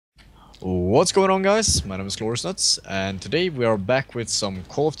What's going on, guys? My name is Nuts, and today we are back with some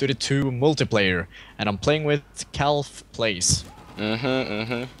Call of Duty 2 multiplayer, and I'm playing with CalfPlays.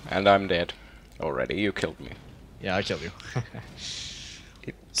 And I'm dead. Already, you killed me. Yeah, I killed you.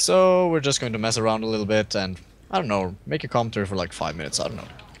 So we're just going to mess around a little bit and, I don't know, make a commentary for like 5 minutes, I don't know.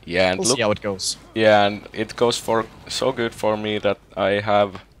 Yeah, and We'll look, see how it goes. yeah, and it goes for so good for me that I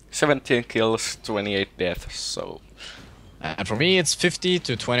have 17 kills, 28 deaths, so... And for me it's 50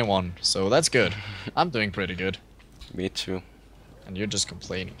 to 21, so that's good. I'm doing pretty good. Me too. And you're just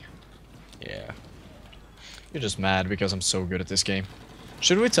complaining. Yeah. You're just mad because I'm so good at this game.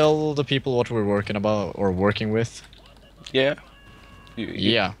 Should we tell the people what we're working about, or working with? Yeah.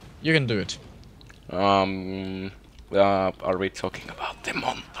 Yeah, you can do it. Are we talking about the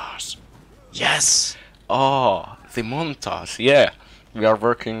montage? Yes! Oh, the montage, yeah. We are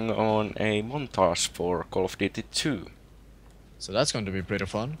working on a montage for Call of Duty 2. So that's going to be pretty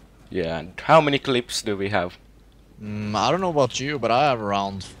fun. Yeah, and how many clips do we have? I don't know about you, but I have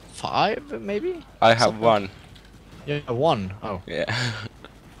around 5, maybe? I have Something. one. Yeah, 1. Oh. Yeah.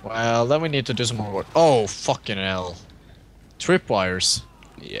 Well, then we need to do some more work. Oh, fucking hell. Tripwires.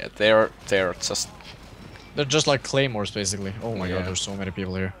 Yeah, they're just... They're just like claymores, basically. Oh my Yeah. god, there's so many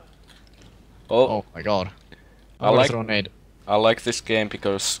people here. Oh, Oh my god. I I'm gonna like- throw a nade. I like this game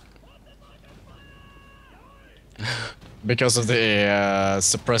because... Because of the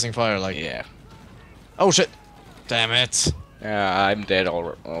suppressing fire, like... Yeah. Oh shit! Damn it! Yeah, I'm dead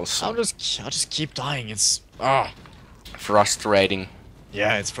also. I'll just keep dying, it's... Ah! Frustrating.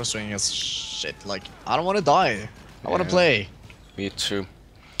 Yeah, it's frustrating as shit, like, I don't wanna die. I wanna Yeah. play. Me too.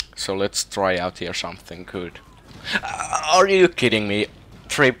 So let's try out here something good. Are you kidding me?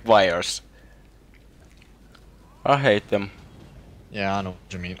 Tripwires. I hate them. Yeah, I know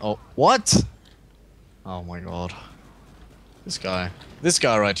what you mean. Oh, what? Oh my god. This guy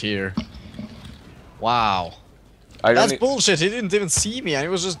right here. Wow. I That's don't bullshit, he didn't even see me and he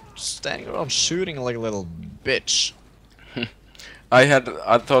was just standing around shooting like a little bitch. I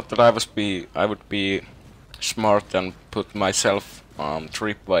thought that I would be smart and put myself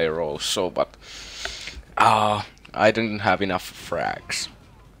tripwire also, but I didn't have enough frags.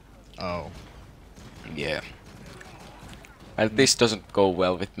 Oh. Yeah. And this doesn't go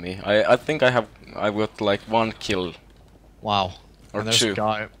well with me. I think I got like 1 kill. Wow. Or And there's 2. a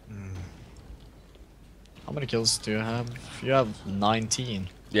guy. How many kills do you have? You have 19.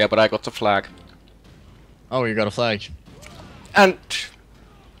 Yeah, but I got the flag. Oh, you got a flag. And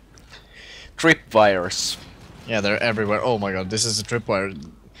tripwires. Yeah, they're everywhere. Oh my god, this is a tripwire.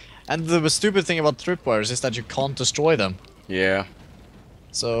 And the stupid thing about tripwires is that you can't destroy them. Yeah.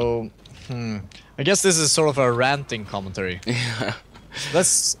 So, I guess this is sort of a ranting commentary. Yeah.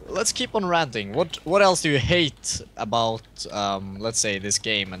 Let's keep on ranting. What else do you hate about let's say this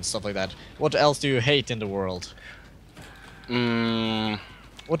game and stuff like that? What else do you hate in the world?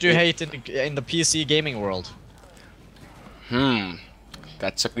 What do you hate in the PC gaming world?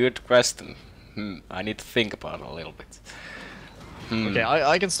 That's a good question. I need to think about it a little bit. Okay,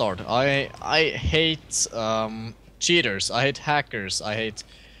 I can start. I hate cheaters. I hate hackers. I hate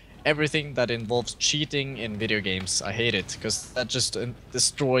everything that involves cheating in video games. I hate it because that just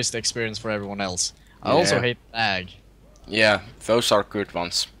destroys the experience for everyone else. I also Yeah. hate lag. Yeah, those are good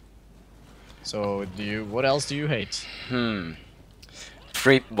ones. So what else do you hate?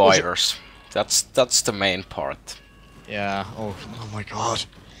 Tripwires. That's the main part. Yeah. Oh my god.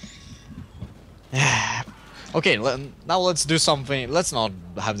 Okay, now let's do something. Let's not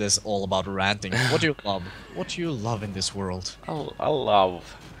have this all about ranting. What do you love? What do you love in this world? I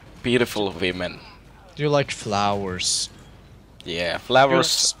love beautiful women. Do you like flowers? Yeah, You're flowers.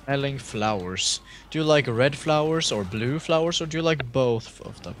 smelling flowers. Do you like red flowers or blue flowers, or do you like both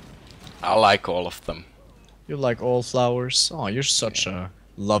of them? I like all of them. You like all flowers? Oh, you're such a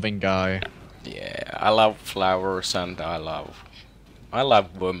loving guy. Yeah, I love flowers and I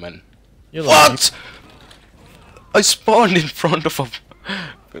love women. You like, What? I spawned in front of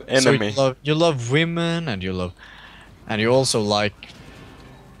an enemy. So you love women, and you also like.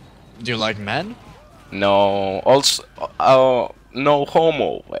 Do you like men? No, also, no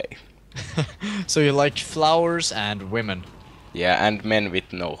homo way. So you like flowers and women. Yeah, and men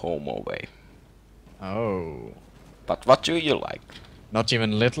with no homo way. Oh. But what do you like? Not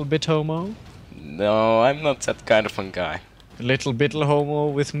even little bit homo? No, I'm not that kind of a guy. Little bit homo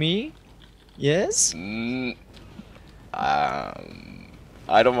with me? Yes? I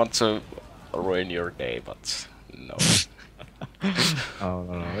don't want to ruin your day, but no. Oh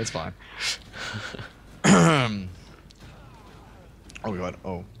no, it's fine. Oh god,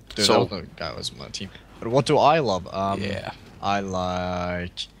 oh. Dude, So- that guy was my team. But what do I love? Yeah. I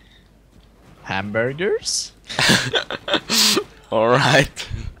like Hamburgers? Alright.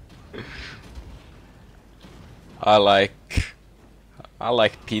 I like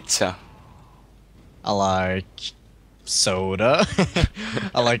pizza. I like soda.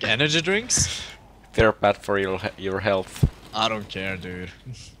 I like energy drinks. They're bad for your health. I don't care, dude.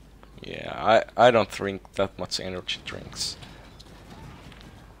 Yeah, I don't drink that much energy drinks.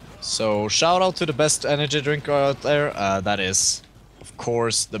 So shout out to the best energy drink out there. That is, of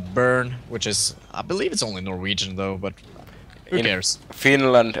course, the Burn, which is, I believe it's only Norwegian though, but who cares?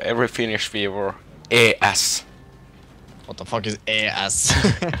 Finland, every Finnish viewer, ES. What the fuck is AS?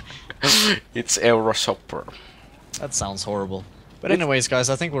 It's Eurosopper. That sounds horrible. But anyways,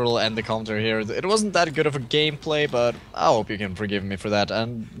 guys, I think we'll end the commentary here. It wasn't that good of a gameplay, but I hope you can forgive me for that.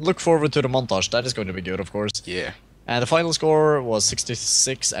 And look forward to the montage. That is going to be good, of course. Yeah. And the final score was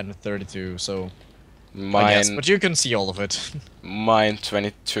 66 and 32, so... I guess, but you can see all of it. Mine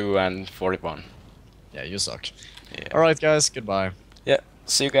 22 and 41. Yeah, you suck. Yeah. Alright, guys, goodbye. Yeah,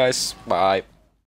 see you guys. Bye.